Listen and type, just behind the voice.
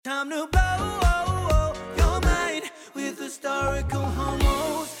time to blow your mind with historical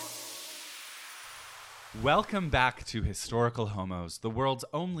homos. Welcome back to Historical Homos, the world's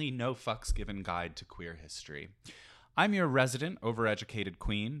only no-fucks-given guide to queer history. I'm your resident, overeducated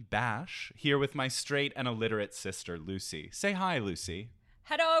queen, Bash, here with my straight and illiterate sister, Lucy. Say hi, Lucy.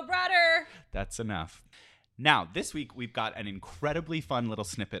 Hello, brother. That's enough. Now, this week, we've got an incredibly fun little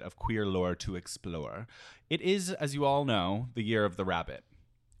snippet of queer lore to explore. It is, as you all know, the year of the rabbit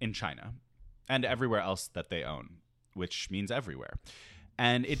in China and everywhere else that they own, which means everywhere.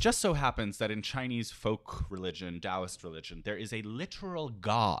 And it just so happens that in Chinese folk religion, Taoist religion, there is a literal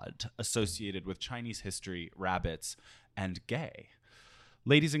god associated with Chinese history, rabbits, and gay.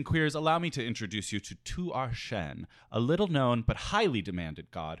 Ladies and queers, allow me to introduce you to Shen, a little-known but highly demanded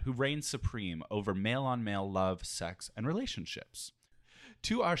god who reigns supreme over male-on-male love, sex, and relationships.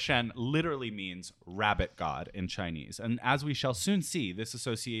 Shen literally means rabbit god in Chinese, and as we shall soon see, this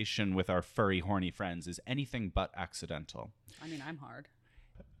association with our furry, horny friends is anything but accidental. I mean, I'm hard.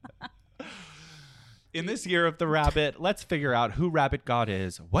 In this year of the rabbit, let's figure out who Rabbit God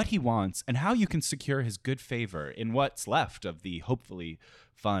is, what he wants, and how you can secure his good favor in what's left of the hopefully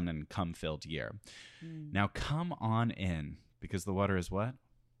fun and cum-filled year. Now come on in, because the water is what?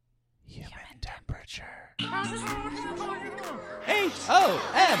 Human temperature.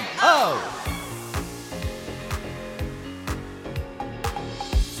 H-O-M-O!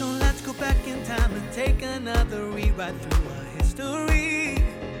 So let's go back in time and take another rewrite through our history.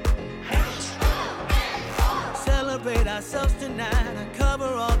 Celebrate ourselves tonight and cover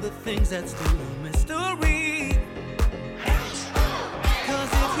all the things that's still a mystery. 'Cause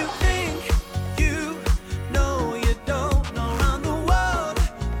if you think you know, you don't know, around the world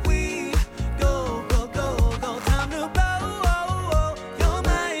we go. Time to blow your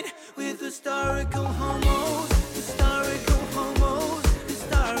mind with historical homos. Historical homos.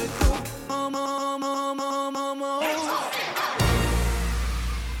 Historical homos.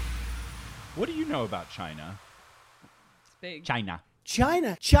 What do you know about China? It's big. China.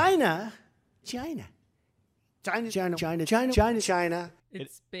 China.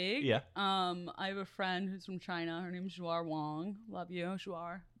 It's big. Yeah. I have a friend who's from China. Her name's Zhuar Wang. Love you,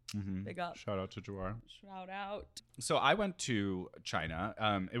 Zhuar. Big up. Shout out to Juar. Shout out. So I went to China.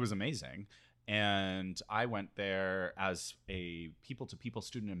 It was amazing. And I went there as a people-to-people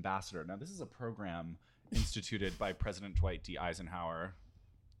student ambassador. Now, this is a program instituted by President Dwight D. Eisenhower,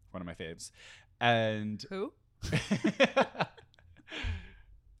 one of my faves. And Who?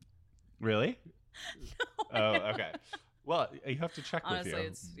 Really? No. Oh, okay. Well, you have to check Honestly,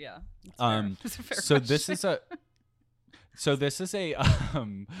 with you. it's fair. It's a fair So question.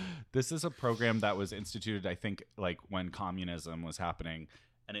 this is a program that was instituted, I think, like when communism was happening,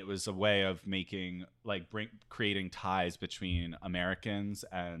 and it was a way of making creating ties between Americans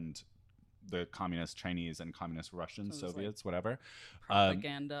and the communist Chinese and communist Russians, So it was Soviets, whatever.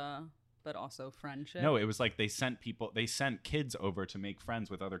 propaganda, but also friendship. No, it was like they sent kids over to make friends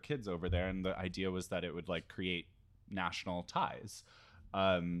with other kids over there, and the idea was that it would like create national ties.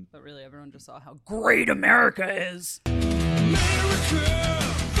 But really, everyone just saw how great America is.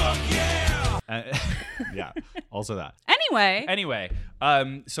 Yeah, also that. Anyway,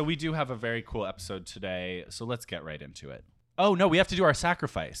 So we do have a very cool episode today, so let's get right into it. Oh no, we have to do our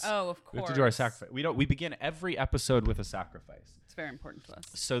sacrifice. Oh, of course. We have to do our sacrifice. We begin every episode with a sacrifice. It's very important to us.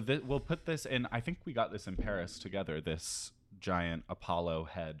 So we'll put this in. I think we got this in Paris together. This giant Apollo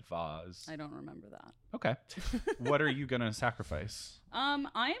head vase. I don't remember that. Okay. What are you gonna sacrifice? I am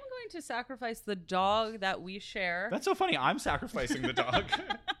going to sacrifice the dog that we share. That's so funny. I'm sacrificing the dog.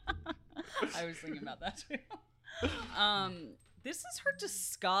 I was thinking about that too. This is her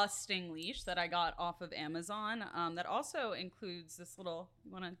disgusting leash that I got off of Amazon. That also includes this little.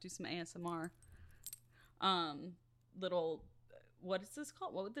 You want to do some ASMR? Little. What is this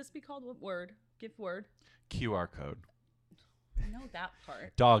called? What would this be called? What word? Give word. QR code. I know that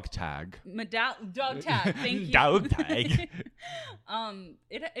part. Dog tag. Dog tag. Thank you. Dog tag.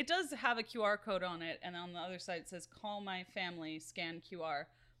 It does have a QR code on it, and on the other side it says "Call my family, scan QR."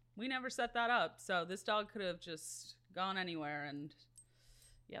 We never set that up, so this dog could have just gone anywhere, and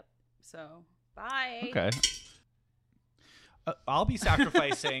yep. So bye. Okay. I'll be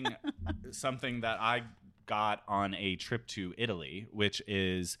sacrificing something that I got on a trip to Italy, which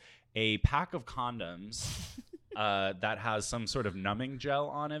is a pack of condoms that has some sort of numbing gel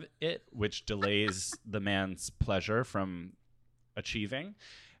on it, which delays the man's pleasure from achieving.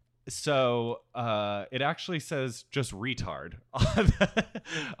 So it actually says just retard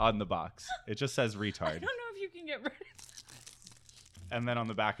on the box. It just says retard. I don't know if you can get rid of that. And then on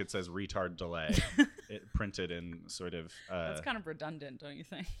the back it says retard delay. printed in sort of. That's kind of redundant, don't you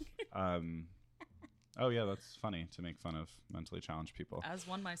think? Oh yeah, that's funny to make fun of mentally challenged people. As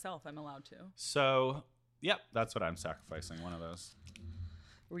one myself, I'm allowed to. So, yep, that's what I'm sacrificing. One of those.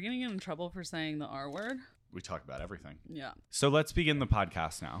 Are we gonna get in trouble for saying the R word? We talk about everything. Yeah. So let's begin the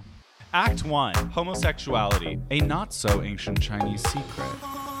podcast now. Act 1, homosexuality, a not so ancient Chinese secret.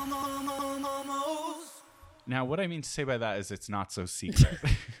 Now, what I mean to say by that is it's not so secret.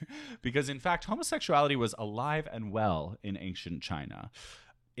 Because in fact, homosexuality was alive and well in ancient China.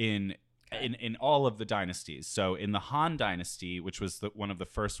 In all of the dynasties. So in the Han dynasty, which was one of the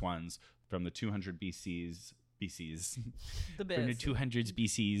first ones from the 200 BCs, The from the 200s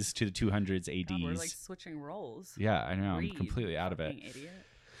BCs to the 200s ADs. God, we're like switching roles. Yeah, I know. Breathe, I'm completely out of it. idiot.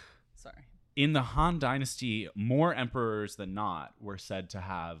 Sorry. In the Han dynasty, more emperors than not were said to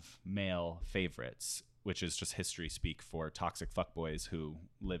have male favorites, which is just history speak for toxic fuckboys who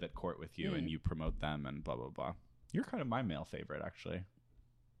live at court with you and you promote them and blah, blah, blah. You're kind of my male favorite, actually.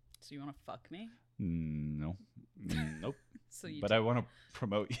 So you want to fuck me? No. Nope. So you But I want to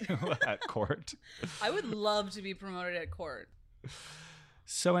promote you at court. I would love to be promoted at court.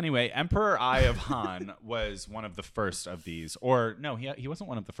 So anyway, Emperor Ai of Han was one of the first of these. Or no, he wasn't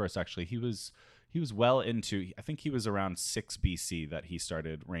one of the first, actually. He was well into, I think he was around 6 BC that he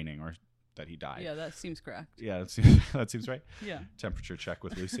started reigning, or that he died. Yeah, that seems correct. Yeah, that seems right. Yeah. Temperature check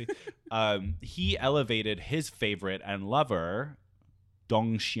with Lucy. He elevated his favorite and lover,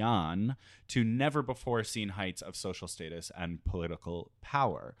 Dongxian, to never before seen heights of social status and political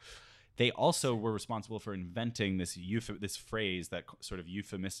power. They also were responsible for inventing this phrase that sort of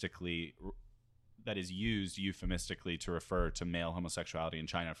that is used euphemistically to refer to male homosexuality in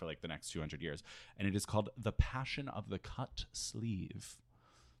China for like the next 200 years. And it is called the passion of the cut sleeve.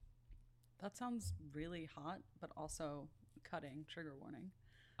 That sounds really hot, but also cutting. Trigger warning.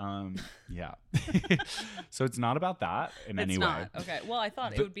 Yeah. So it's not about that in any way. Okay. Well, I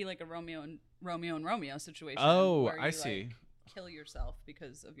thought it would be like a Romeo and Romeo situation. Oh, where you, I see. Like, kill yourself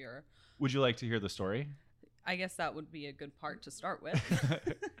because of your. Would you like to hear the story? I guess that would be a good part to start with.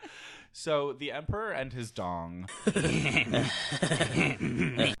 So the emperor and his dong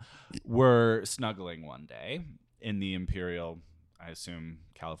were snuggling one day in the Imperial, I assume,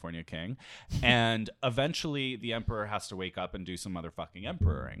 California king. And eventually the emperor has to wake up and do some motherfucking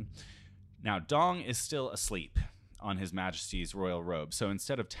emperoring. Now, Dong is still asleep on his majesty's royal robe. So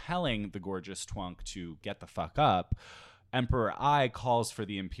instead of telling the gorgeous twunk to get the fuck up, Emperor Ai calls for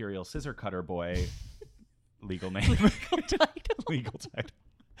the imperial scissor cutter boy, legal name, legal title,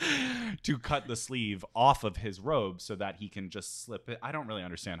 to cut the sleeve off of his robe so that he can just slip it. I don't really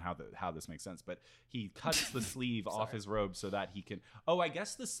understand how this makes sense, but he cuts the sleeve off his robe so that he can. Oh, I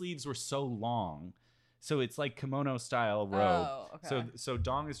guess the sleeves were so long, so it's like kimono style robe. Oh, okay. So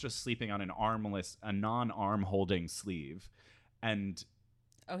Dong is just sleeping on a non-arm holding sleeve, and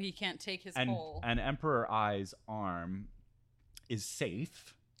he can't take his and whole. and Emperor Ai's arm is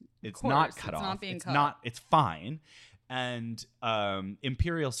safe. It's course, not cut it's off. not being it's cut. not. It's fine. And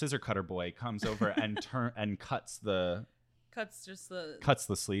Imperial scissor cutter boy comes over and cuts the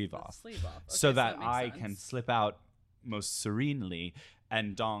sleeve off, Okay, so that makes I sense. can slip out most serenely,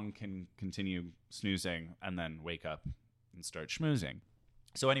 and Dong can continue snoozing and then wake up and start schmoozing.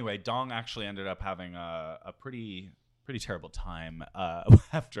 So anyway, Dong actually ended up having a pretty terrible time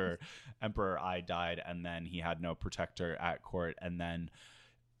after Emperor Ai died, and then he had no protector at court, and then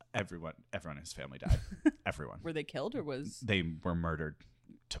everyone in his family died. Everyone. Were they killed or was They were murdered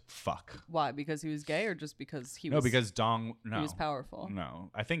to fuck. why? Because he was gay or just because he was? No, because Dong. No, he was powerful.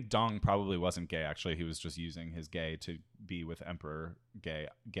 No, I think Dong probably wasn't gay. Actually, he was just using his gay to be with gay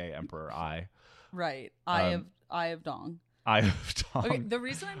Emperor Ai. Right. Eye of Dong. Eye of Dong. Okay. The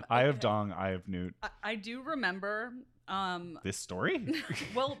reason I'm Eye of Dong. Eye of Newt. I do remember. This story?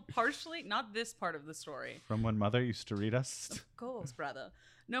 Well, partially, not this part of the story. From when Mother used to read us. Of course, brother.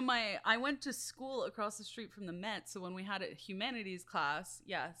 No, I went to school across the street from the Met, so when we had a humanities class,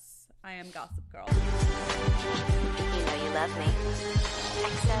 yes, I am Gossip Girl. You know you love me.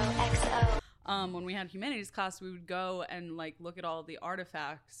 XOXO. When we had humanities class, we would go and like look at all the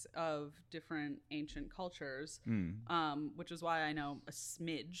artifacts of different ancient cultures, which is why I know a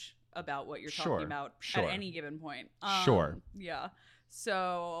smidge about what you're talking about at any given point. Sure. Yeah.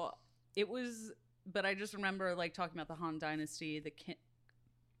 So it was, but I just remember like talking about the Han Dynasty, the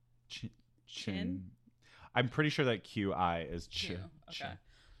Qin. I'm pretty sure that QI is Qin. Okay.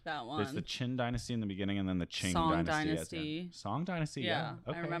 That one. There's the Qin dynasty in the beginning, and then the Qing Song dynasty. Dynasty. Song dynasty. Yeah,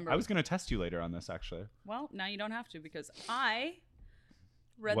 Okay. I remember. I was going to test you later on this, actually. Well, now you don't have to because I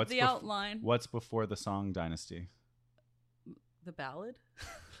read the outline. What's before the Song dynasty? The ballad?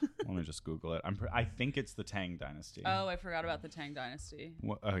 Let me just Google it. I think it's the Tang Dynasty. Oh, I forgot about the Tang Dynasty.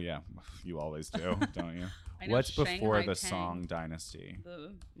 Oh yeah, you always do, don't you? I know What's before Shanghai the Tang. Song Dynasty?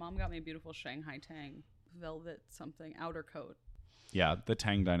 The mom got me a beautiful Shanghai Tang velvet something outer coat. Yeah, the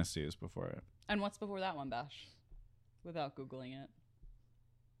Tang Dynasty is before it. And what's before that one, Bash? Without Googling it.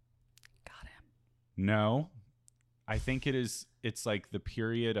 Got him. No, I think it's like the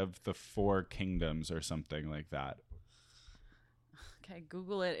period of the Four Kingdoms or something like that. Okay,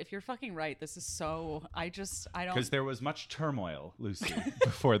 Google it. If you're fucking right, this is so... I don't... Because there was much turmoil, Lucy,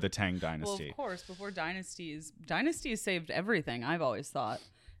 before the Tang Dynasty. Well, of course, before dynasties saved everything, I've always thought.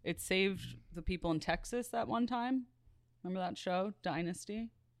 It saved the people in Texas that one time. Remember that show,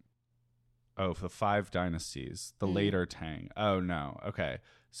 Dynasty? Oh, the 5 dynasties, the later Tang. Oh no. Okay.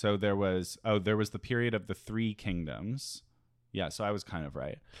 So there was the period of the 3 kingdoms. Yeah, so I was kind of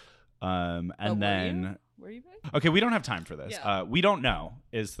right. And then Were you right? okay, we don't have time for this. Yeah. We don't know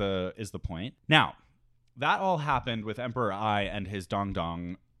is the point. Now, that all happened with Emperor Ai and his Dong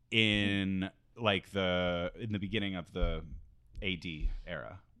Dong in the beginning of the AD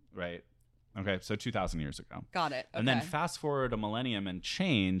era, right? Okay, so 2,000 years ago. Got it. Okay. And then fast forward a millennium and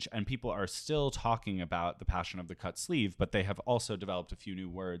change, and people are still talking about the passion of the cut sleeve, but they have also developed a few new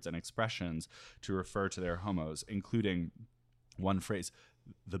words and expressions to refer to their homos, including one phrase,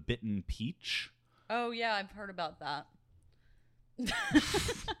 the bitten peach, Oh, yeah, I've heard about that.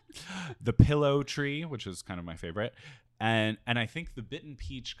 the pillow tree, which is kind of my favorite. And I think the bitten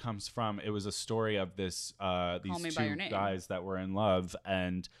peach comes from, it was a story of these Me by two Your Name. guys that were in love,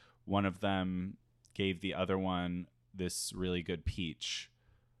 and one of them gave the other one this really good peach.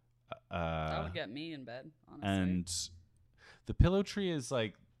 That would get me in bed, honestly. And the pillow tree is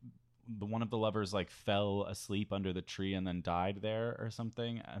like one of the lovers like fell asleep under the tree and then died there or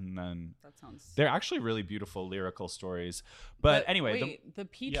something. And then that sounds... they're actually really beautiful lyrical stories. But anyway, wait, the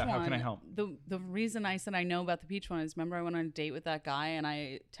peach yeah, one. how can I help? The reason I said I know about the peach one is, remember I went on a date with that guy and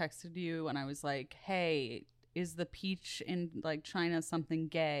I texted you and I was like, "Hey, is the peach in like China something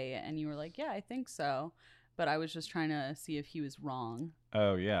gay?" And you were like, "Yeah, I think so." But I was just trying to see if he was wrong.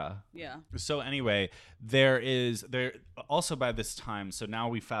 Oh yeah. Yeah. So anyway, there also by this time, so now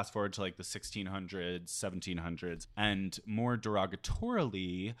we fast forward to like the 1600s, 1700s, and more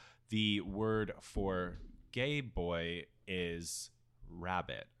derogatorily, the word for gay boy is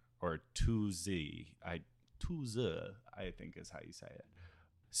rabbit, or tuzi. Tuze, I think is how you say it.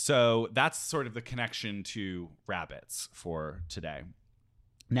 So that's sort of the connection to rabbits for today.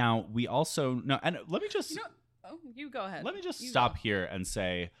 Now, we also no, and let me just you go ahead. Let me just You stop go. here and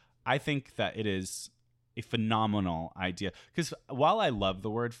say I think that it is a phenomenal idea, because while I love the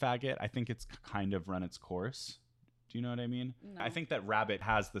word faggot, I think it's kind of run its course. Do you know what I mean? No. I think that rabbit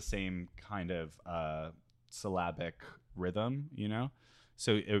has the same kind of syllabic rhythm, you know?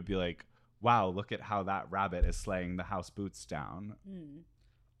 So it would be like, wow, look at how that rabbit is slaying the house boots down.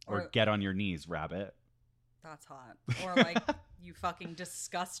 Or get on your knees, rabbit. That's hot. Or like, you fucking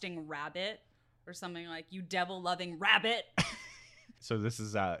disgusting rabbit. Or something like, you devil-loving rabbit. So this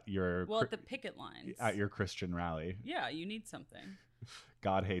is at your... Well, at the picket lines. At your Christian rally. Yeah, you need something.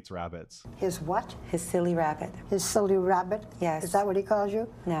 God hates rabbits. His what? His silly rabbit. His silly rabbit? Yes. Is that what he calls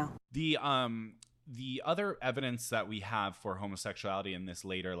you? No. The other evidence that we have for homosexuality in this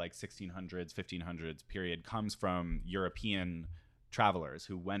later, like 1600s, 1500s period comes from European travelers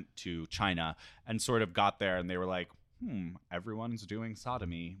who went to China and sort of got there and they were like, everyone's doing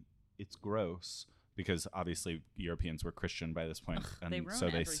sodomy. It's gross. Because obviously Europeans were Christian by this point, and so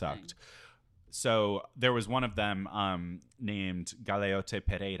they sucked. So there was one of them named Galeote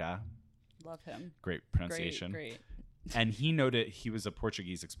Pereira. Love him. Great pronunciation. Great. And he noted, he was a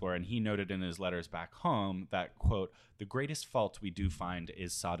Portuguese explorer, and he noted in his letters back home that, quote, "The greatest fault we do find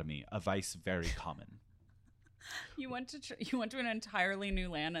is sodomy, a vice very common." You went to an entirely new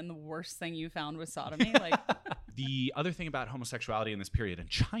land, and the worst thing you found was sodomy. Like, the other thing about homosexuality in this period in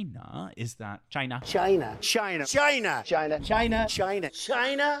China is that China,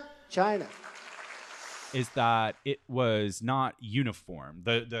 is that it was not uniform.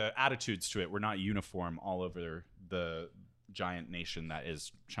 The attitudes to it were not uniform all over the giant nation that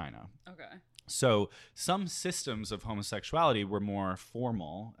is China. okay. So some systems of homosexuality were more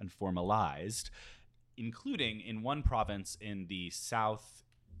formal and formalized, including in one province in the southeast,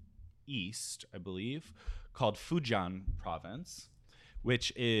 I believe, called Fujian province,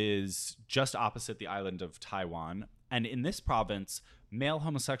 which is just opposite the island of Taiwan. And in this province, male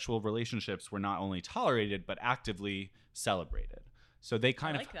homosexual relationships were not only tolerated, but actively celebrated. So they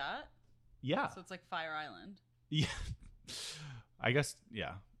kind I of... like that. Yeah. So it's like Fire Island. Yeah. I guess,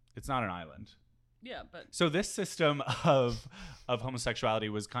 yeah. It's not an island. Yeah, but So this system of homosexuality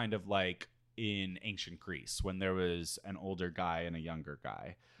was kind of like in ancient Greece when there was an older guy and a younger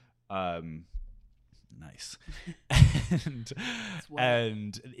guy. Nice.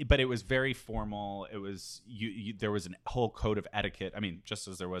 But it was very formal. It was there was a whole code of etiquette. I mean, just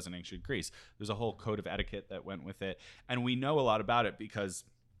as there was in ancient Greece, there's a whole code of etiquette that went with it. And we know a lot about it because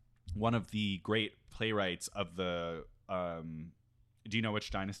one of the great playwrights of the do you know which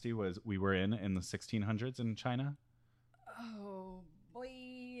dynasty we were in the 1600s in China? oh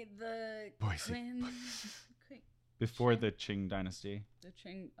boy, the Boise. Queen. Before Shen? the Qing dynasty. The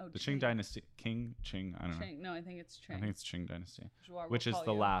Qing. Oh, The Qing dynasty. Qing, I don't know. Qing. No, I think it's Qing. I think it's Qing dynasty, Zhuar will which is call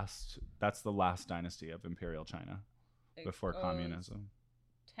the you. last. That's the last dynasty of Imperial China It before goes communism.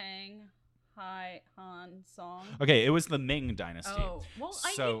 Tang, Hai, Han, Song. Okay, it was the Ming dynasty. Oh, well,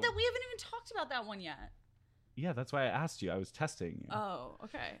 I So- think that we haven't even talked about that one yet. Yeah, that's why I asked you. I was testing you. Oh,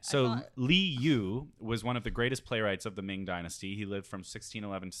 okay. So Li Yu was one of the greatest playwrights of the Ming dynasty. He lived from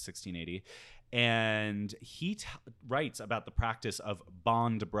 1611 to 1680. And he writes about the practice of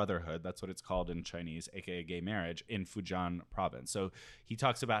bond brotherhood. That's what it's called in Chinese, aka gay marriage, in Fujian province. So he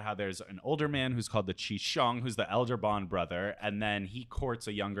talks about how there's an older man who's called the Qi Sheng, who's the elder bond brother. And then he courts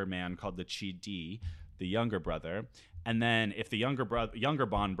a younger man called the Qi Di, the younger brother. And then if the younger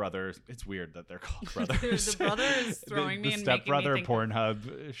bond brother, it's weird that they're called brothers. The brother is throwing me the and making me stepbrother think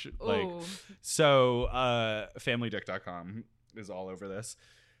Pornhub. Ooh. So FamilyDick.com is all over this.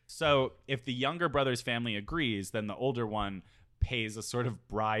 So if the younger brother's family agrees, then the older one pays a sort of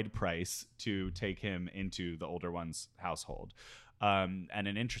bride price to take him into the older one's household. And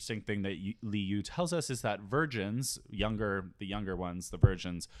an interesting thing that Li Yu tells us is that virgins, the younger ones, the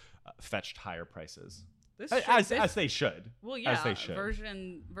virgins, fetched higher prices. As they should. Well, yeah, as they should.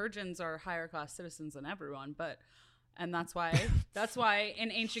 virgins are higher class citizens than everyone, and that's why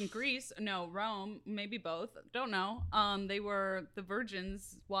in ancient Greece, no, Rome, maybe both, don't know. The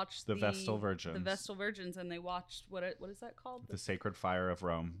virgins watched the Vestal Virgins. The Vestal Virgins, and they watched what is that called? The Sacred Fire of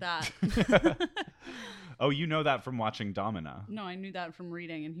Rome. That. Oh, you know that from watching Domina. No, I knew that from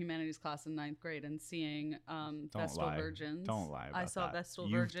reading in humanities class in 9th grade and seeing Vestal Virgins. Don't lie about I saw that. Vestal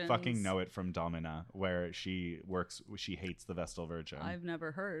you Virgins. fucking know it from Domina, where she hates the Vestal Virgin. I've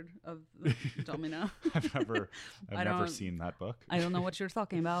never heard of Domina. I've never seen that book. I don't know what you're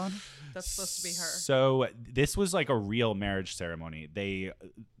talking about. That's supposed to be her. So this was like a real marriage ceremony.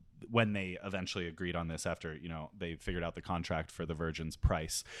 When they eventually agreed on this after, they figured out the contract for the virgin's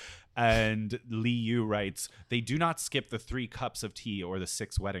price. And Li Yu writes, they do not skip the 3 cups of tea or the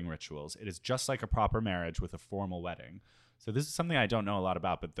 6 wedding rituals. It is just like a proper marriage with a formal wedding. So this is something I don't know a lot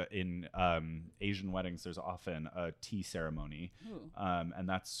about, but in Asian weddings, there's often a tea ceremony. And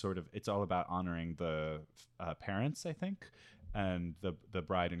that's it's all about honoring the parents, I think, and the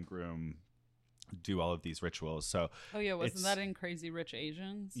bride and groom do all of these rituals. So wasn't that in Crazy Rich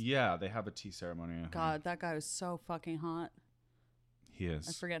Asians? Yeah, they have a tea ceremony. God, that guy was so fucking hot. He is.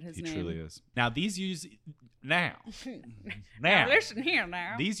 I forget his name. He truly is. Now now listen here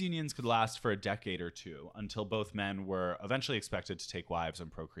now. These unions could last for a decade or two until both men were eventually expected to take wives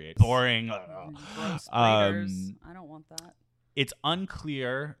and procreate. Boring. Gross breeders. I don't want that. It's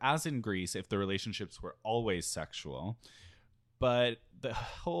unclear, as in Greece, if the relationships were always sexual. But the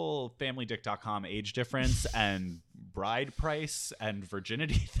whole FamilyDick.com age difference and bride price and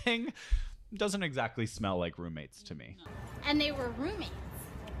virginity thing doesn't exactly smell like roommates to me. And they were roommates.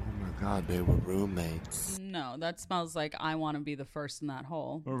 Oh my God, they were roommates. No, that smells like I want to be the first in that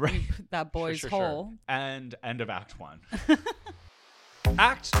hole. Right. That boy's Sure. hole. And end of Act 1.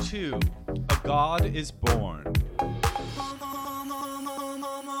 Act 2, a god is born.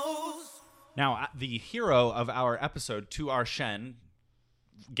 Now, the hero of our episode, To Our Shen,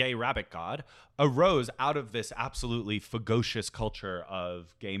 gay rabbit god, arose out of this absolutely fagocious culture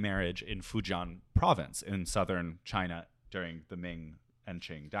of gay marriage in Fujian province in southern China during the Ming and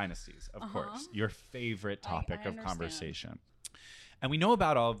Qing dynasties, of course. Your favorite topic I of understand. conversation. And we know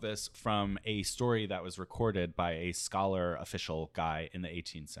about all of this from a story that was recorded by a scholar official guy in the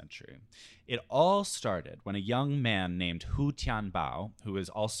 18th century. It all started when a young man named Hu Tianbao, who is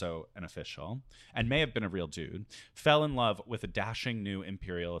also an official and may have been a real dude, fell in love with a dashing new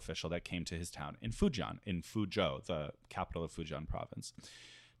imperial official that came to his town in Fujian, in Fuzhou, the capital of Fujian province.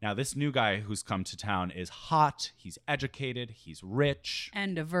 Now, this new guy who's come to town is hot, he's educated, he's rich.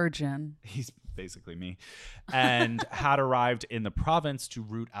 And a virgin. He's basically me. And had arrived in the province to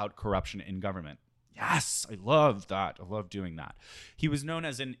root out corruption in government. Yes, I love that. I love doing that. He was known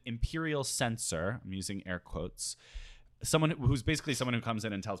as an imperial censor, I'm using air quotes, someone who's basically someone who comes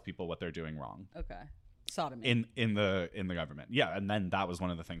in and tells people what they're doing wrong. Okay. sodomy. in the government. Yeah, and then that was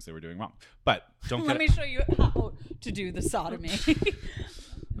one of the things they were doing wrong. But don't Let get me show you how to do the sodomy.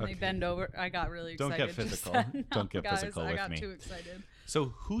 And they bend over. I got really Don't excited. get just physical. then. Don't get Guys, physical I with got me. too excited. So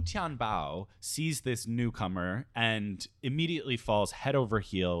Hu Tianbao sees this newcomer and immediately falls head over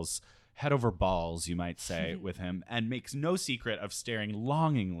heels, head over balls, you might say, with him, and makes no secret of staring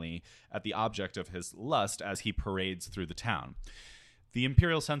longingly at the object of his lust as he parades through the town. The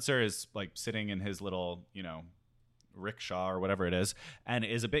Imperial censor is like sitting in his little, rickshaw or whatever it is, and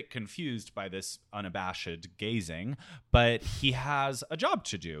is a bit confused by this unabashed gazing, but he has a job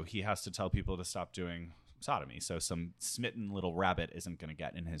to do. He has to tell people to stop doing sodomy, so some smitten little rabbit isn't going to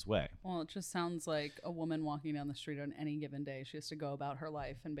get in his way. Well, it just sounds like a woman walking down the street on any given day. She has to go about her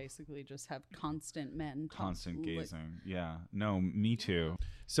life and basically just have constant men. Constant gazing. Yeah. No, me too.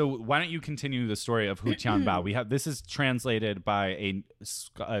 So why don't you continue the story of Hu Tianbao? This is translated by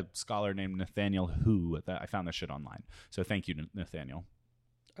a scholar named Nathaniel Hu. I found this shit online. So thank you, Nathaniel.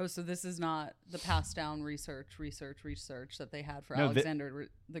 Oh, so this is not the passed down research that they had for No, Alexander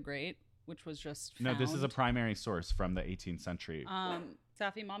the Great, which was just found. No, this is a primary source from the 18th century.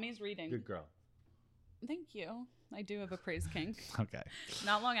 Safi, mommy's reading. Good girl. Thank you. I do have a praise kink. Okay.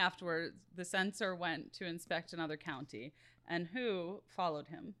 Not long afterwards, the censor went to inspect another county, and Who followed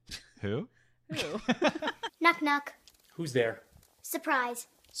him? Who? Who? Knock, knock. Who's there? Surprise.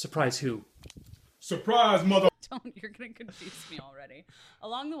 Surprise who? Surprise, mother. You're going to confuse me already.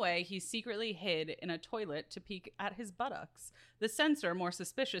 Along the way, he secretly hid in a toilet to peek at his buttocks. The censor, more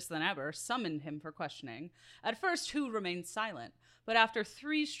suspicious than ever, summoned him for questioning. At first, Who remained silent, but after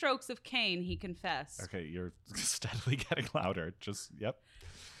 3 strokes of cane, he confessed. Okay, you're steadily getting louder. Yep.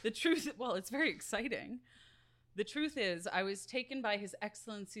 The truth, well, it's very exciting. The truth is, I was taken by His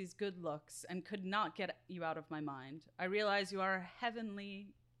Excellency's good looks and could not get you out of my mind. I realize you are a heavenly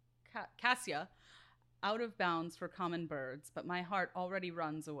cassia, out of bounds for common birds, but my heart already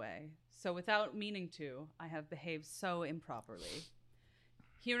runs away. So without meaning to, I have behaved so improperly.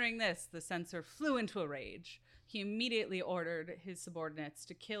 Hearing this, the censor flew into a rage. He immediately ordered his subordinates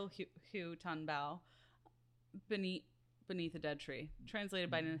to kill Hu Tianbao beneath a dead tree.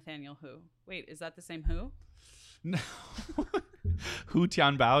 Translated by Nathaniel Hu. Wait, is that the same Who? No. Hu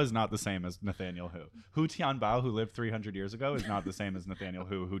Tianbao is not the same as Nathaniel Hu. Hu Tianbao, who lived 300 years ago, is not the same as Nathaniel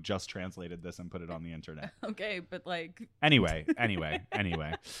Hu, who just translated this and put it on the internet. Okay, but like... Anyway.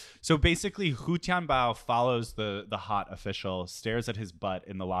 So basically, Hu Tianbao follows the hot official, stares at his butt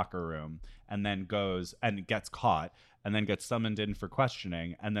in the locker room, and then goes and gets caught, and then gets summoned in for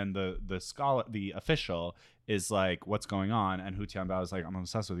questioning. And then the official is like, "What's going on?" And Hu Tianbao is like, "I'm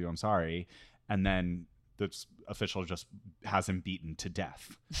obsessed with you. I'm sorry." And then the official just has him beaten to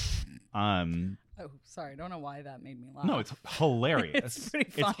death. Oh, sorry. I don't know why that made me laugh. No, it's hilarious. It's pretty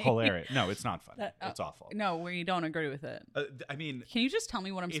funny. It's hilarious. No, it's not funny. It's awful. No, we don't agree with it. I mean, can you just tell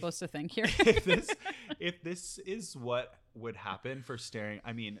me what I'm supposed to think here? if this is what would happen for staring,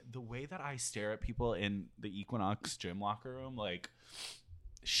 I mean, the way that I stare at people in the Equinox gym locker room, like,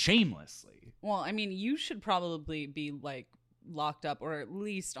 shamelessly. Well, I mean, you should probably be like locked up or at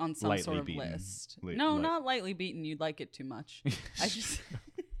least on some Lightly sort of beaten. list. Not lightly beaten. You'd like it too much. I just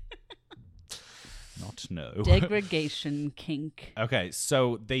not know. Degradation kink. Okay,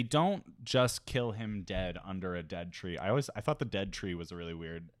 so they don't just kill him dead under a dead tree. I thought the dead tree was a really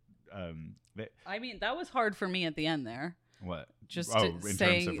weird. I mean, that was hard for me at the end there. What? Just in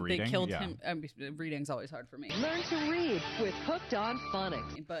saying terms of reading? They killed him. Reading's always hard for me. Learn to read with Hooked on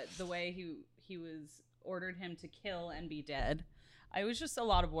Phonics. But the way he was ordered him to kill and be dead, it was just a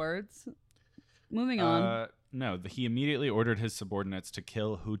lot of words. Moving on. No, he immediately ordered his subordinates to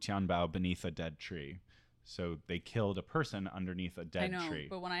kill Hu Tianbao beneath a dead tree. So they killed a person underneath a dead tree.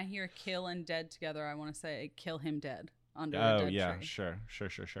 But when I hear kill and dead together, I want to say kill him dead under a dead tree. Oh, yeah,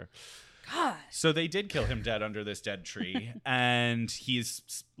 sure. God. So they did kill him dead under this dead tree, and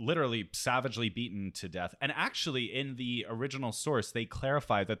he's literally savagely beaten to death. And actually, in the original source, they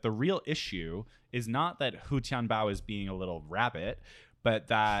clarify that the real issue is not that Hu Tianbao is being a little rabbit, but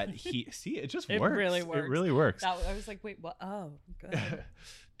that he... See, it just works. Really works. It really works. I was like, wait, what? Oh, good.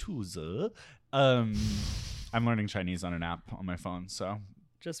 Tuze. I'm learning Chinese on an app on my phone, so...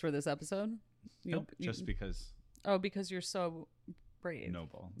 Just for this episode? Nope, just because... Oh, because you're so... brave.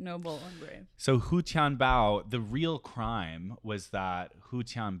 Noble and brave. So Hu Tianbao, the real crime was that Hu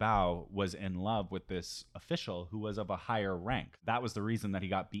Tianbao was in love with this official who was of a higher rank. That was the reason that he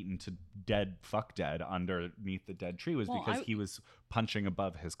got beaten to dead underneath the dead tree, was because he was punching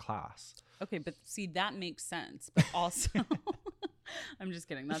above his class. Okay, but see, that makes sense. But also, I'm just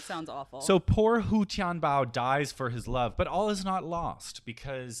kidding. That sounds awful. So poor Hu Tianbao dies for his love, but all is not lost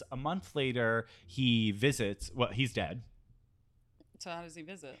because a month later he visits. Well, he's dead. So how does he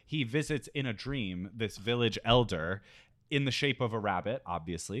visit? He visits in a dream this village elder in the shape of a rabbit,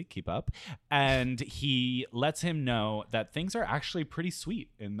 obviously, keep up. And he lets him know that things are actually pretty sweet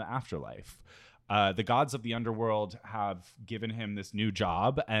in the afterlife. The gods of the underworld have given him this new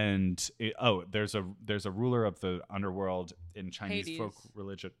job, and there's a ruler of the underworld in Chinese Hades. folk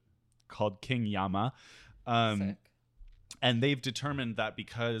religion called King Yama. Sick. And they've determined that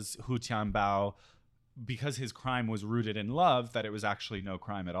because Hu Tianbao, because his crime was rooted in love, that it was actually no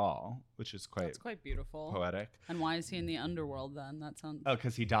crime at all, which is That's quite beautiful. poetic. And why is he in the underworld then? That sounds. Oh,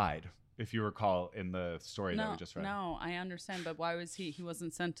 because he died, if you recall in the story that we just read. No, I understand, but why was he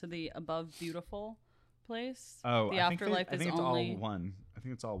wasn't sent to the above beautiful place? Oh, the I think afterlife I think is it's only. all one. I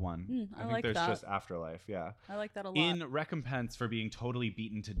think it's all one. I think like there's that. just afterlife. Yeah. I like that a lot. In recompense for being totally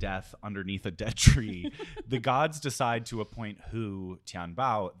beaten to death underneath a dead tree, the gods decide to appoint Hu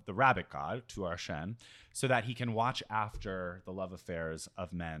Tianbao, the rabbit god, to our Shen, so that he can watch after the love affairs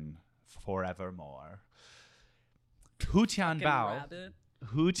of men forevermore. Hu Tianbao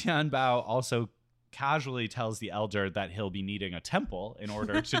also casually tells the elder that he'll be needing a temple in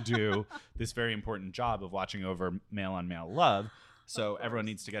order to do this very important job of watching over male on male love. So everyone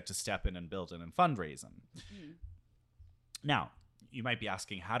needs to get to step in and build it and fundraising. Now, you might be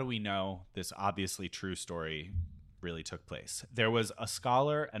asking, how do we know this obviously true story really took place? There was a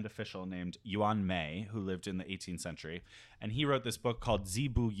scholar and official named Yuan Mei who lived in the 18th century, and he wrote this book called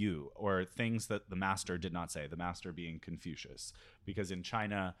Zibu Yu, or Things That the Master Did Not Say, the master being Confucius. Because in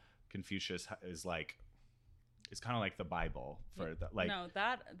China, Confucius is kind of like the Bible for that. Like, no,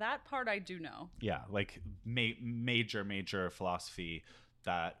 that part I do know. yeah, like major philosophy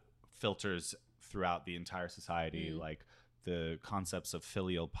that filters throughout the entire society, like the concepts of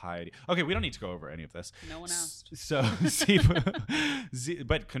filial piety. Okay, we don't need to go over any of this. No one asked. So,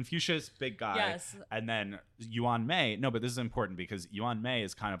 but Confucius, big guy. Yes. And then Yuan Mei. No, but this is important because Yuan Mei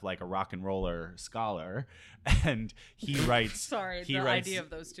is kind of like a rock and roller scholar. And he writes... Sorry, he the writes, idea of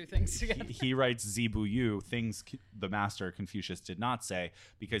those two things together. he writes Zibu Yu, Things the Master Confucius Did Not Say,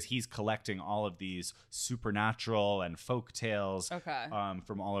 because he's collecting all of these supernatural and folk tales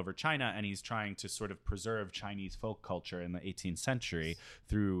from all over China, and he's trying to sort of preserve Chinese folk culture in the 18th century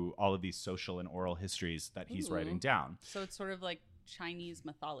through all of these social and oral histories that he's writing down. So it's sort of like Chinese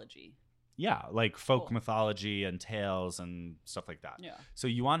mythology. Yeah, like folk mythology and tales and stuff like that. Yeah. So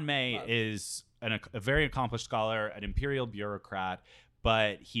Yuan Mei is a very accomplished scholar, an imperial bureaucrat,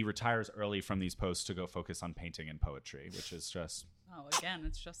 but he retires early from these posts to go focus on painting and poetry, which is just... Oh, again,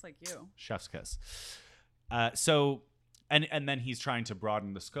 it's just like you. Chef's kiss. And then he's trying to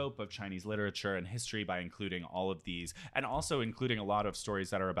broaden the scope of Chinese literature and history by including all of these, and also including a lot of stories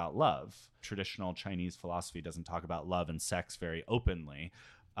that are about love. Traditional Chinese philosophy doesn't talk about love and sex very openly.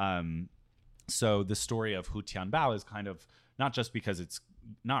 So the story of Hu Tianbao is kind of not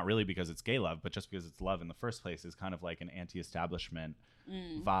really because it's gay love, but just because it's love in the first place, is kind of like an anti-establishment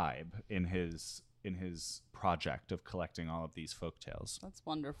vibe in his project of collecting all of these folk tales. That's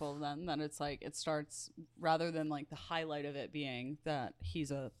wonderful then, that it's like it starts, rather than like the highlight of it being that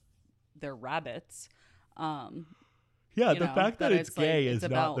they're rabbits. Yeah, the fact that it's gay like, is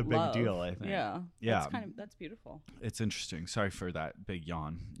not the big love. deal, I think. Yeah. Yeah. That's beautiful. It's interesting. Sorry for that big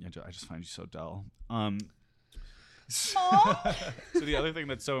yawn. I just find you so dull. So the other thing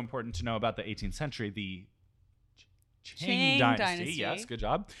that's so important to know about the 18th century, the Qing dynasty, yes, good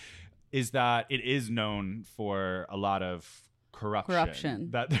job, is that it is known for a lot of corruption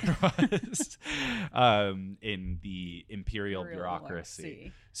that there was in the imperial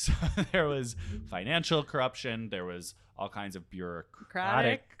bureaucracy. So there was financial corruption, there was all kinds of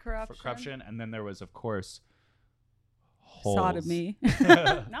bureaucratic corruption, and then there was, of course, sodomy.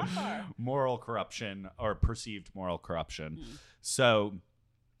 Not far. Moral corruption, or perceived moral corruption. So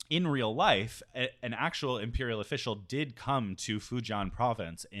in real life, an actual imperial official did come to Fujian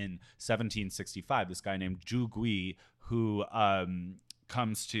province in 1765. This guy named Zhu Gui, who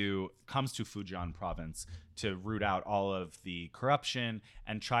comes to Fujian province to root out all of the corruption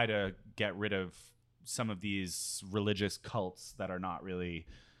and try to get rid of some of these religious cults that are not really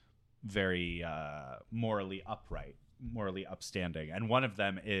very morally upright, morally upstanding. And one of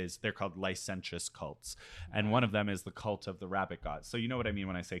them they're called licentious cults, and one of them is the cult of the rabbit god. So you know what I mean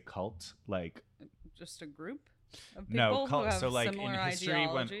when I say cult? Like just a group? of No, people who have so like in similar history,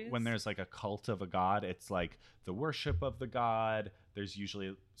 ideologies? when there's like a cult of a god, it's like the worship of the god. There's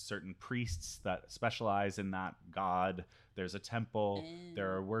usually certain priests that specialize in that god. There's a temple.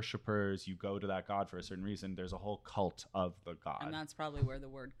 There are worshipers. You go to that god for a certain reason. There's a whole cult of the god. And that's probably where the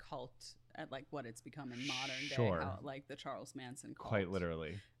word cult, at like what it's become in modern Sure. day, how, like the Charles Manson cult. Quite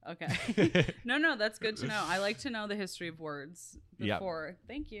literally. Okay. No, that's good to know. I like to know the history of words Yep. before.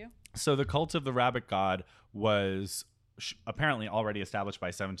 Thank you. So the cult of the rabbit god was apparently already established by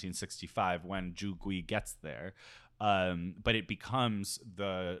 1765 when Zhu Gui gets there. But it becomes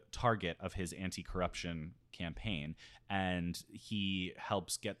the target of his anti-corruption campaign, and he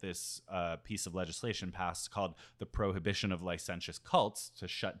helps get this piece of legislation passed called the Prohibition of Licentious Cults to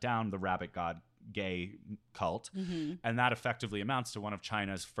shut down the rabbit god gay cult. And that effectively amounts to one of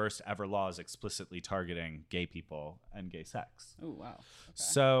China's first ever laws explicitly targeting gay people and gay sex. Oh, wow. Okay.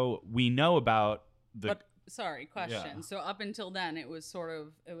 So we know about the... But sorry, question. Yeah. So up until then, it was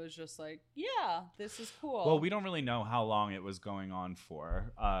just like, yeah, this is cool. Well, we don't really know how long it was going on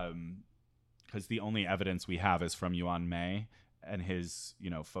for, because the only evidence we have is from Yuan Mei and his,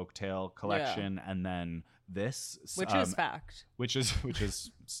 folktale collection, and then this, which is fact, which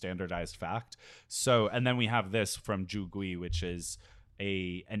is standardized fact. So, and then we have this from Zhu Gui, which is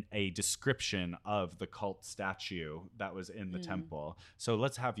a description of the cult statue that was in the temple. So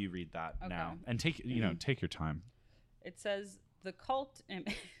let's have you read that now, and take your time. It says the cult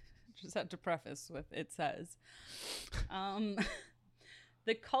just had to preface with it says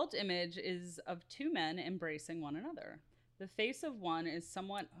the cult image is of two men embracing one another. The face of one is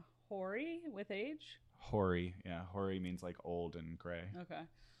somewhat hoary with age. Hoary, yeah, hoary means like old and gray. Okay.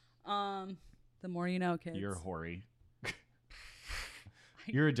 The more you know, kids. You're hoary.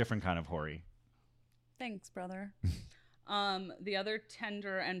 You're a different kind of hoary. Thanks, brother. The other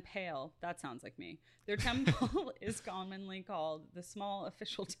tender and pale. That sounds like me. Their temple is commonly called the small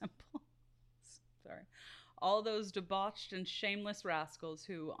official temple. Sorry. All those debauched and shameless rascals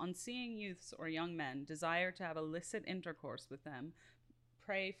who, on seeing youths or young men, desire to have illicit intercourse with them,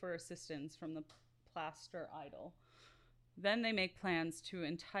 pray for assistance from the plaster idol. Then they make plans to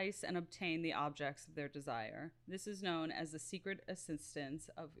entice and obtain the objects of their desire. This is known as the secret assistance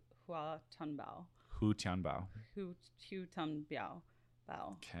of Hua Tunbao. Hu Tianbao. Hu Tunbao.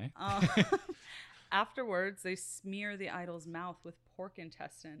 Okay. Afterwards, they smear the idol's mouth with pork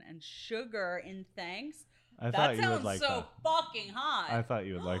intestine and sugar in thanks. I that thought you would sounds like so that. fucking hot. I thought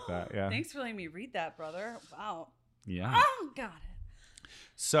you would like that. Yeah. Thanks for letting me read that, brother. Wow. Yeah. Oh, got it.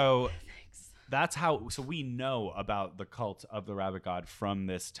 So Thanks. that's how. So we know about the cult of the rabbit god from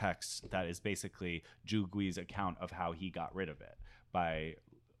this text that is basically Zhu Gui's account of how he got rid of it by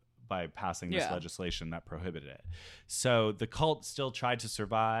passing this legislation that prohibited it. So the cult still tried to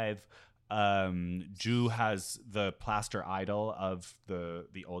survive. Zhu has the plaster idol of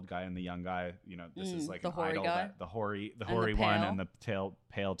the old guy and the young guy. This is like the an hoary idol guy? the hoary the one pale? and the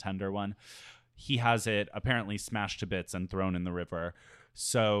pale tender one. He has it apparently smashed to bits and thrown in the river.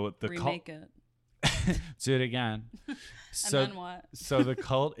 So the Remake cult it. do it again. So, And then what? so the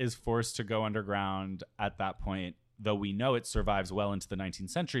cult is forced to go underground at that point, though we know it survives well into the 19th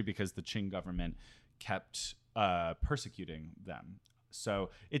century because the Qing government kept persecuting them. So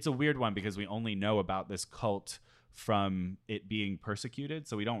it's a weird one because we only know about this cult from it being persecuted.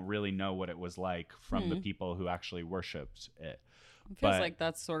 So we don't really know what it was like from the people who actually worshipped it. It feels like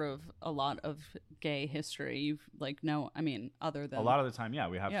that's sort of a lot of gay history. Other than A lot of the time, yeah,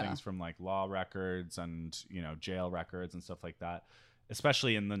 we have things from like law records and, jail records and stuff like that,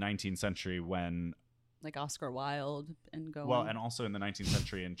 especially in the 19th century when like Oscar Wilde and go. Well, and also in the 19th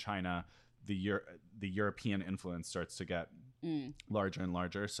century in China, the European influence starts to get larger and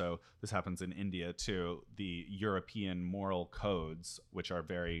larger. So this happens in India too. The European moral codes, which are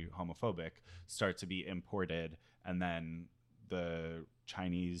very homophobic, start to be imported, and then the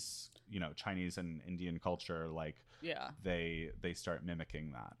Chinese and Indian culture, they start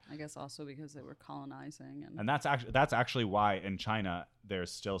mimicking that. I guess also because they were colonizing, and that's actually why in China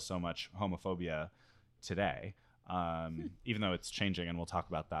there's still so much homophobia today. Even though it's changing, and we'll talk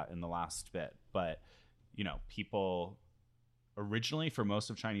about that in the last bit. But people originally, for most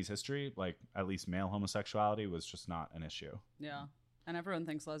of Chinese history, like at least male homosexuality was just not an issue. Yeah. And everyone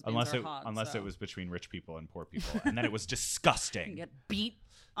thinks lesbians are hot. Unless it was between rich people and poor people. And then it was disgusting. You get beat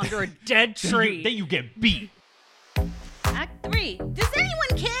under a dead tree. Then you get beat. Act 3. Does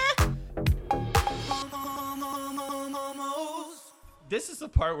anyone care? This is the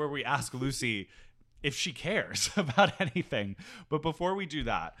part where we ask Lucy if she cares about anything. But before we do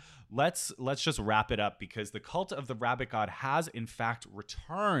that, let's just wrap it up, because the cult of the rabbit god has in fact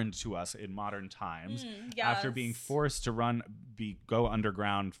returned to us in modern times after being forced to go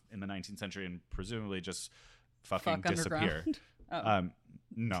underground in the 19th century and presumably just fucking disappear.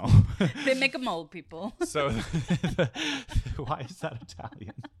 No. They make a mold, people. So why is that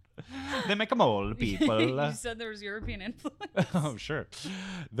Italian? They make a mole, people. You said there was European influence. Oh, sure.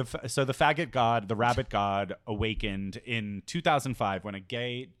 So the faggot god, the rabbit god, awakened in 2005 when a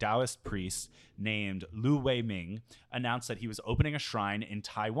gay Taoist priest named Lu Wei-ming announced that he was opening a shrine in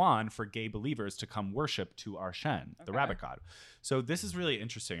Taiwan for gay believers to come worship to our Shen, the rabbit god. So this is really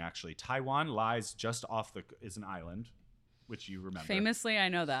interesting, actually. Taiwan lies just is an island, which you remember. Famously, I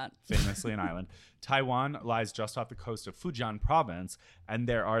know that. Famously an island. Taiwan lies just off the coast of Fujian province, and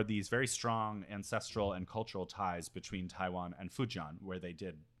there are these very strong ancestral and cultural ties between Taiwan and Fujian, where they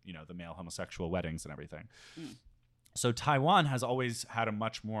did, the male homosexual weddings and everything. So Taiwan has always had a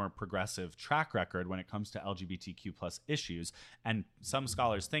much more progressive track record when it comes to LGBTQ plus issues, and some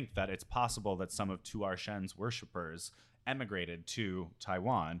scholars think that it's possible that some of Tu Shen's worshippers emigrated to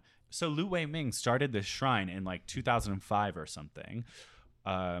Taiwan. So Lu Wei-ming started this shrine in like 2005 or something.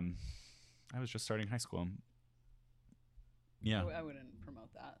 I was just starting high school. Yeah. I wouldn't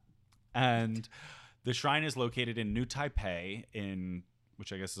promote that. And the shrine is located in New Taipei,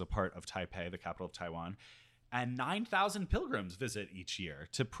 which I guess is a part of Taipei, the capital of Taiwan. And 9,000 pilgrims visit each year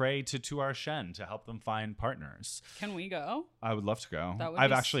to pray to Tu Shen to help them find partners. Can we go? I would love to go. That would I've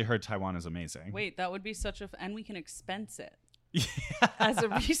be actually heard Taiwan is amazing. Wait, that would be and we can expense it. Yeah. As a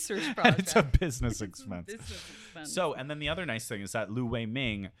research project. It's a business expense. Business expense. So, and then the other nice thing is that Lu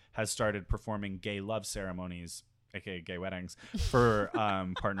Wei-ming has started performing gay love ceremonies, aka gay weddings, for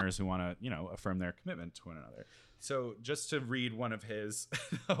partners who want to, affirm their commitment to one another. So, just to read one of his,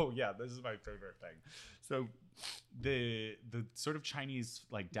 oh yeah, this is my favorite thing. So, the sort of Chinese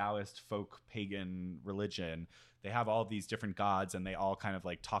like Taoist folk pagan religion, they have all these different gods, and they all kind of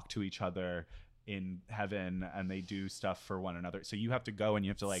like talk to each other in heaven, and they do stuff for one another. So you have to go and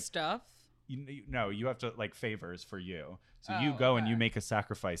you have to like stuff. You have to like favors for you. So you go and you make a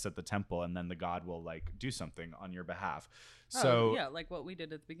sacrifice at the temple, and then the god will like do something on your behalf. So yeah, like what we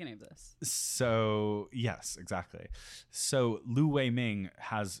did at the beginning of this. So yes, exactly. So Lu Wei-ming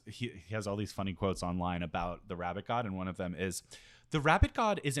has all these funny quotes online about the rabbit god, and one of them is, "The rabbit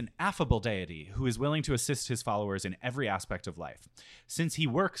god is an affable deity who is willing to assist his followers in every aspect of life. Since he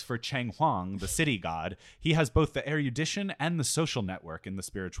works for Cheng Huang, the city god, he has both the erudition and the social network in the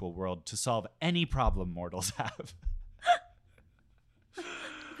spiritual world to solve any problem mortals have."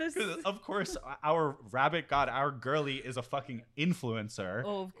 Of course, our rabbit god, our girly, is a fucking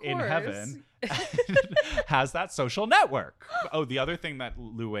influencer in heaven, has that social network. Oh, the other thing that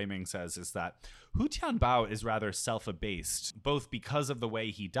Lu Wei-ming says is that Hu Tianbao is rather self-abased, both because of the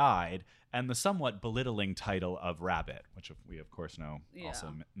way he died and the somewhat belittling title of rabbit, which we of course know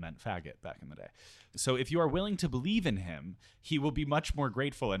also meant faggot back in the day. So if you are willing to believe in him, he will be much more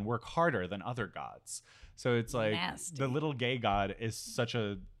grateful and work harder than other gods. So it's like the little gay god is such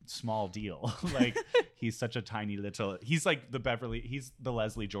a small deal. Like he's such a tiny little, he's like he's the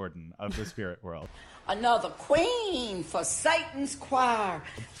Leslie Jordan of the spirit world. Another queen for Satan's choir.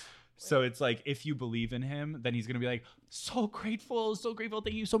 So it's like, if you believe in him, then he's going to be like, so grateful.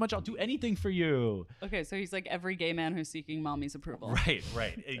 Thank you so much. I'll do anything for you. Okay, so he's like every gay man who's seeking mommy's approval. Right.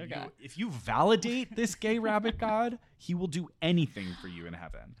 Okay. If you validate this gay rabbit god, he will do anything for you in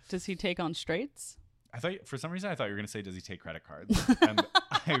heaven. Does he take on straights? For some reason, I thought you were going to say, does he take credit cards? And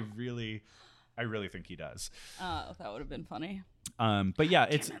I really think he does. That would have been funny. But yeah,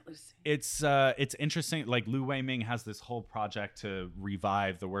 it's interesting. Like Lu Wei-ming has this whole project to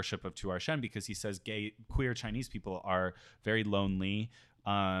revive the worship of Tu Shen, because he says queer Chinese people are very lonely.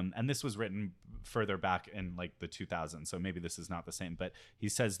 And this was written further back in like the 2000s, so maybe this is not the same, but he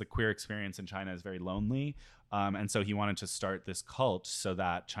says the queer experience in China is very lonely. And so he wanted to start this cult so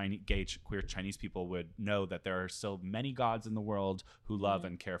that queer Chinese people would know that there are still many gods in the world who love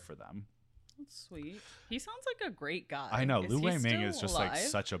and care for them. That's sweet. He sounds like a great guy. I know. Lu Wei-ming is just like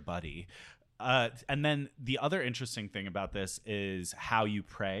such a buddy. And then the other interesting thing about this is how you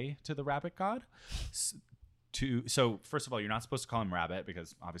pray to the rabbit god. So first of all, you're not supposed to call him rabbit,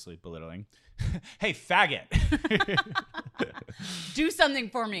 because obviously belittling. Hey, faggot. Do something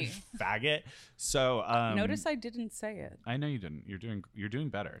for me, faggot. So notice I didn't say it. I know you didn't. You're doing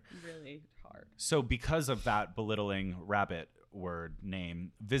better. Really hard. So because of that belittling rabbit word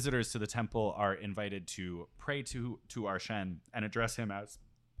name, visitors to the temple are invited to pray to our Shen and address him as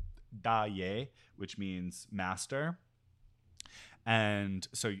Da Ye, which means master. And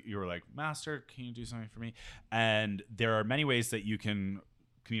so you were like, Master, can you do something for me? And there are many ways that you can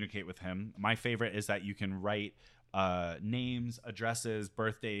communicate with him. My favorite is that you can write names, addresses,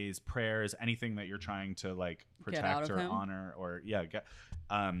 birthdays, prayers, anything that you're trying to like protect or honor or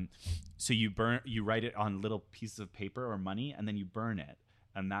so you write it on little pieces of paper or money, and then you burn it,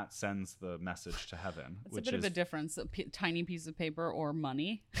 and that sends the message to heaven. It's a bit of a difference, tiny piece of paper or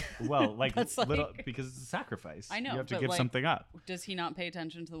money. Well, like little, because it's a sacrifice. I know. You have to give something up. Does he not pay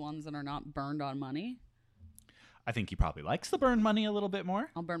attention to the ones that are not burned on money? I think he probably likes the burn money a little bit more.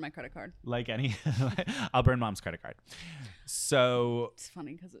 I'll burn my credit card. Like I'll burn mom's credit card. So it's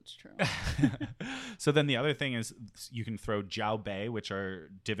funny because it's true. So then the other thing is you can throw jiao bei, which are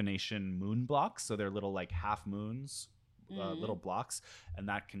divination moon blocks. So they're little like half moons, little blocks, and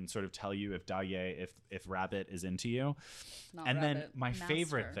that can sort of tell you if Daye, if rabbit is into you. Not and rabbit, then my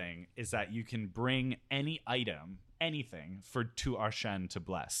favorite thing is that you can bring any item, anything to our Shen to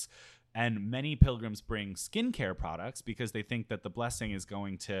bless. And many pilgrims bring skincare products because they think that the blessing is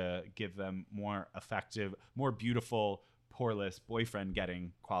going to give them more effective, more beautiful, poreless boyfriend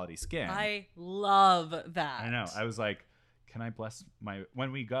getting quality skin. I love that. I know. I was like, can I bless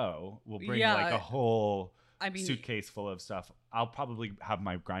when we go, we'll bring like a whole suitcase full of stuff. I'll probably have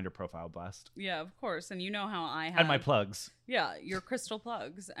my Grinder profile blessed. Yeah, of course. And you know how I have... And my plugs. Yeah, your crystal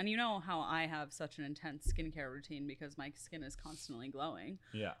plugs. And you know how I have such an intense skincare routine because my skin is constantly glowing.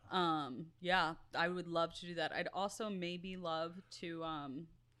 Yeah. Yeah, I would love to do that. I'd also maybe love to,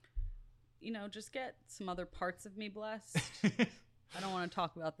 just get some other parts of me blessed. I don't want to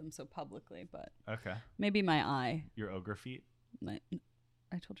talk about them so publicly, but... Okay. Maybe my eye. Your ogre feet?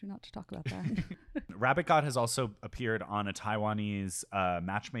 I told you not to talk about that. Rabbit God has also appeared on a Taiwanese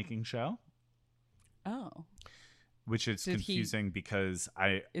matchmaking show. Oh. Which is confusing because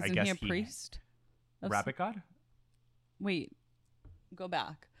I guess he a priest? Rabbit God? Wait, go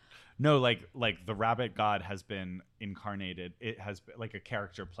back. No, like the Rabbit God has been incarnated. It has been, like a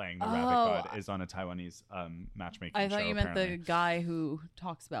character playing the Rabbit God is on a Taiwanese matchmaking show. I thought you meant the guy who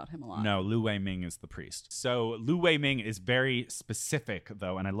talks about him a lot. No, Lu Wei-ming is the priest. So Lu Wei-ming is very specific,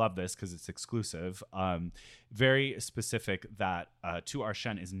 though, and I love this because it's exclusive. Very specific that Tu Ar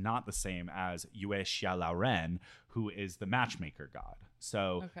Shen is not the same as Yue Xia Lao Ren, who is the matchmaker god.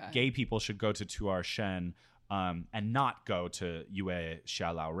 So gay people should go to Tu Ar Shen and not go to Yue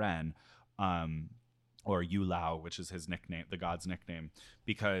Xia Lao Ren, or Yu Lao, which is his nickname, the god's nickname,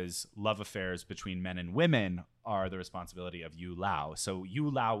 because love affairs between men and women are the responsibility of Yu Lao. So Yu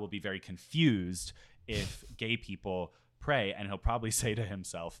Lao will be very confused if gay people pray, and he'll probably say to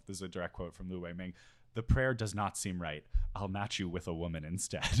himself, this is a direct quote from Lu Wei-ming, "The prayer does not seem right. I'll match you with a woman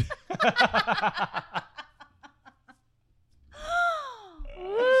instead."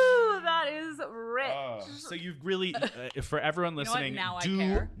 So you've really, for everyone listening,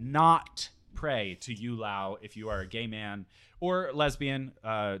 do not pray to Yu Lao if you are a gay man or lesbian.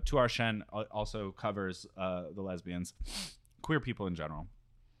 Tu Ar Shen also covers the lesbians, queer people in general.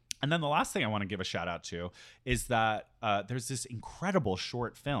 And then the last thing I want to give a shout out to is that there's this incredible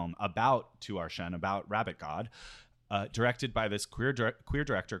short film about Tu Ar Shen, about Rabbit God, directed by this queer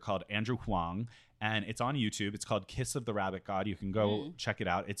director called Andrew Huang. And it's on YouTube. It's called Kiss of the Rabbit God. You can go check it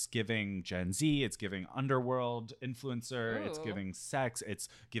out. It's giving Gen Z. It's giving underworld influencer. Ooh. It's giving sex. It's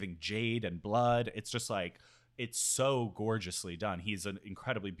giving jade and blood. It's just like, it's so gorgeously done. He's an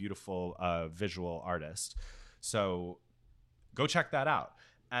incredibly beautiful visual artist. So go check that out.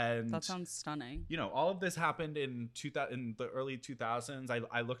 And that sounds stunning. You know, all of this happened in the early 2000s.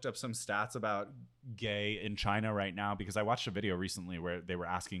 I looked up some stats about gay in China right now because I watched a video recently where they were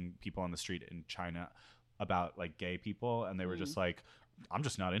asking people on the street in China about like gay people, and they were just like, "I'm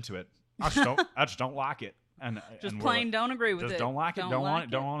just not into it. I just don't like it." And just plain don't agree with it. Just don't like it. Don't want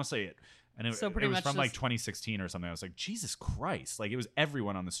it. Don't want to see it. And it was from like 2016 or something. I was like, Jesus Christ! Like it was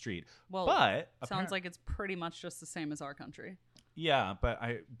everyone on the street. Well, but sounds like it's pretty much just the same as our country. Yeah, but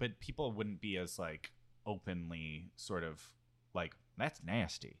people wouldn't be as like openly sort of like, that's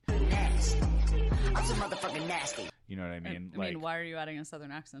nasty. Nasty. I'm so motherfucking nasty. You know what I mean? I mean, why are you adding a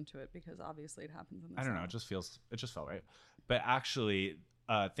southern accent to it? Because obviously it happens in the I don't know. It just felt right. But actually,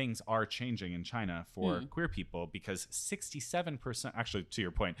 things are changing in China for queer people because 67%, actually to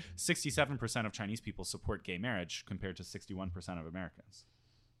your point, 67% of Chinese people support gay marriage compared to 61% of Americans.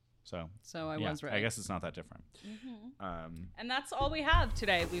 So I was right. I guess it's not that different. Mm-hmm. And that's all we have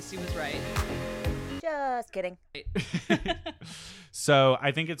today. Lucy was right. Just kidding. So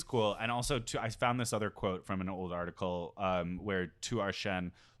I think it's cool. And also, I found this other quote from an old article where Tu Ar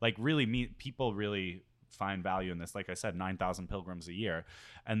Shen, like people really find value in this. Like I said, 9,000 pilgrims a year.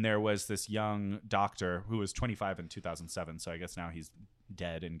 And there was this young doctor who was 25 in 2007. So I guess now he's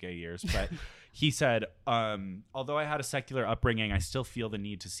dead in gay years. But he said, although I had a secular upbringing, I still feel the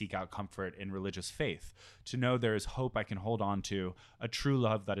need to seek out comfort in religious faith, to know there is hope I can hold on to, a true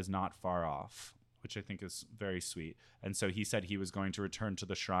love that is not far off, which I think is very sweet. And so he said he was going to return to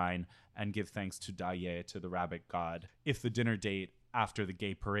the shrine and give thanks to Daye, to the rabbit god, if the dinner date after the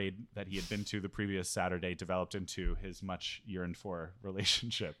gay parade that he had been to the previous Saturday developed into his much yearned for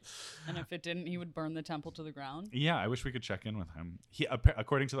relationship. And if it didn't, he would burn the temple to the ground. Yeah, I wish we could check in with him. He,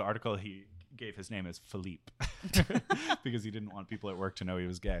 according to the article, he gave his name as Philippe because he didn't want people at work to know he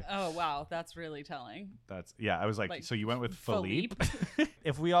was gay. Oh, wow. That's really telling. I was like, so you went with Philippe? Philippe.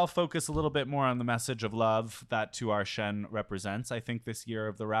 If we all focus a little bit more on the message of love that To Our Shen represents, I think this year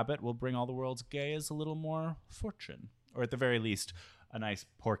of the rabbit will bring all the world's gays a little more fortune. Or at the very least, a nice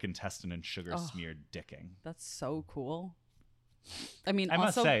pork intestine and sugar smeared dicking. That's so cool. I mean, I also,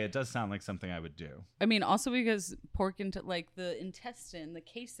 must say, it does sound like something I would do. I mean, also because pork like the intestine, the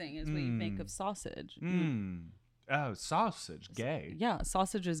casing is what you make of sausage. Oh, sausage, gay. Yeah,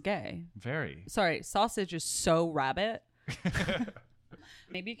 sausage is gay. Very. Sorry, sausage is so rabbit.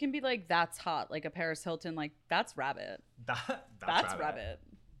 Maybe it can be like, that's hot, like a Paris Hilton, like that's rabbit. That's rabbit.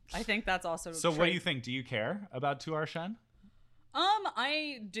 I think that's also. So what do you think? Do you care about To Our Shen?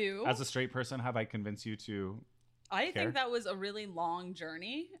 I do. As a straight person, have I convinced you to I care? think that was a really long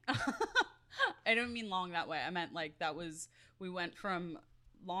journey. I don't mean long that way. I meant like we went from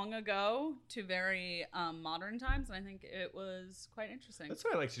long ago to very modern times, and I think it was quite interesting. That's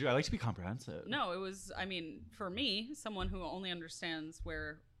what I like to do. I like to be comprehensive. No, it was, I mean, for me, someone who only understands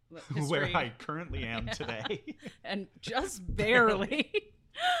where where I currently am today. And just barely.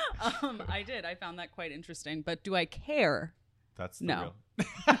 I found that quite interesting, but do I care? That's the no. real.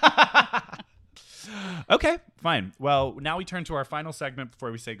 Okay, fine. Well, now we turn to our final segment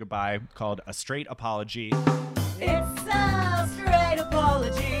before we say goodbye, called A Straight Apology. It's a straight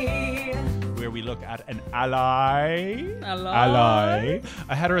apology. Where we look at an ally,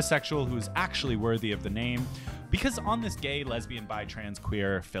 a heterosexual who's actually worthy of the name. Because on this gay, lesbian, bi, trans,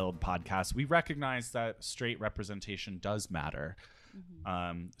 queer filled podcast, we recognize that straight representation does matter.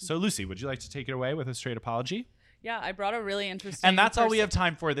 So Lucy, would you like to take it away with a straight apology? Yeah, I brought a really interesting And that's all we have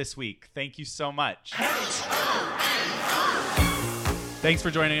time for this week. Thank you so much. Thanks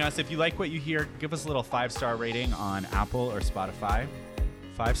for joining us. If you like what you hear, give us a little 5-star rating on Apple or Spotify.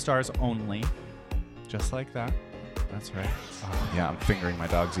 5 stars only. Just like that. That's right. Oh, yeah, I'm fingering my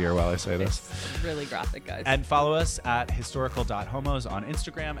dog's ear while I say this. It's really graphic, guys. And follow us at historical.homos on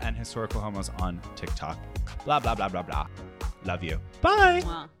Instagram and historicalhomos on TikTok. Blah, blah, blah, blah, blah. Love you. Bye.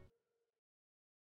 Mwah.